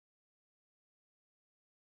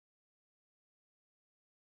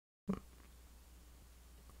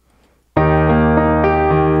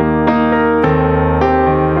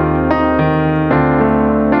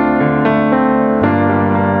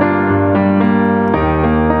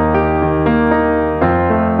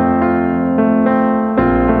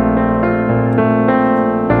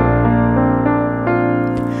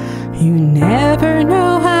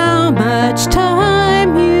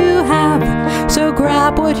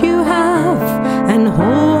you have and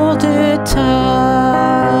hold it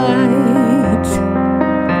tight.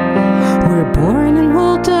 We're born and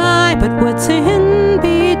we'll die, but what's in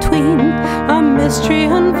between? A mystery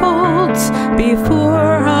unfolds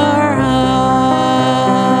before our eyes.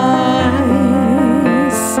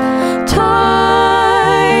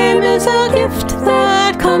 Time is a gift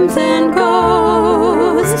that comes and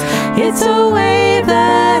goes. It's a wave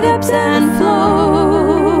that ebbs and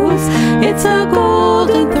flows. It's a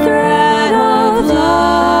golden thread of life.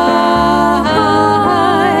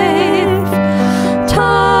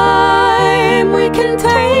 Time, we can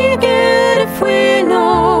take it if we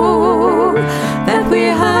know that we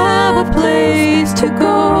have a place to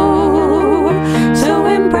go. So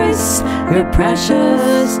embrace your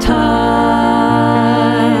precious time.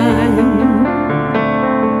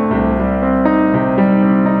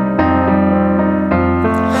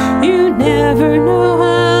 You never know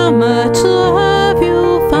how much love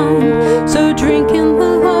you'll find, so drink in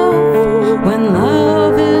the love when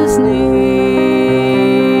love is near.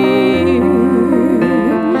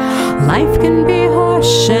 Life can be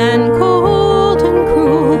harsh and cold and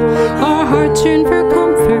cruel. Our hearts yearn for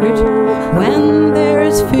comfort when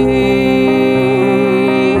there's fear.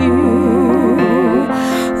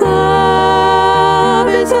 Love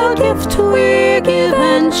is a gift we give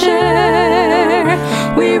and share.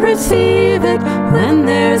 We receive it when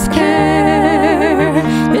there's care.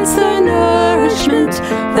 It's the nourishment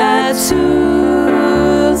that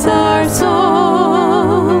soothes our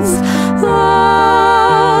souls.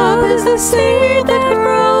 Love is the seed that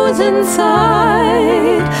grows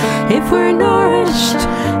inside. If we're nourished,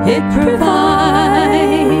 it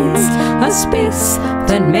provides a space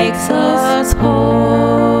that makes us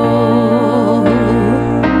whole.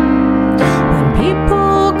 When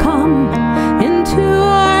people come into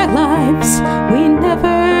our lives, we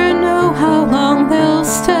never know how long they'll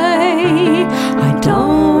stay. I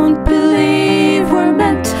don't believe we're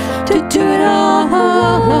meant to do it all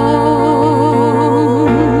alone.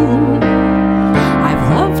 I've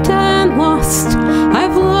loved and lost,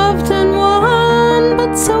 I've loved and won,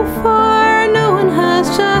 but so far no one has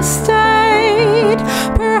just stayed.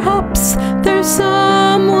 Perhaps there's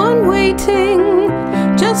someone waiting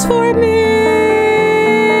just for me.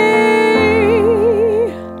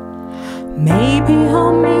 Maybe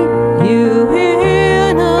I'll meet you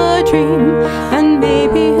in a dream, and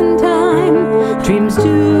maybe in time dreams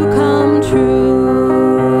do come true.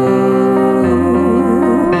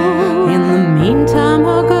 In the meantime,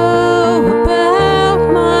 I'll go about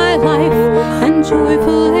my life and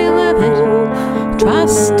joyfully live it,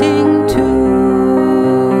 trusting to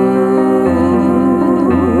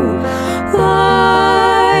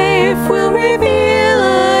life will reveal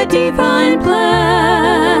a divine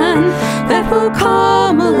plan that will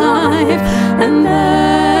come alive, and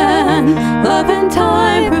then love and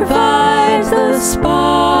time provides the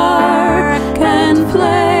spark and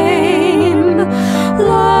flame.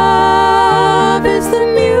 Love is the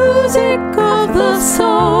music of the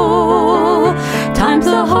soul. Time's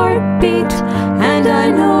the heartbeat, and I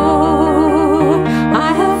know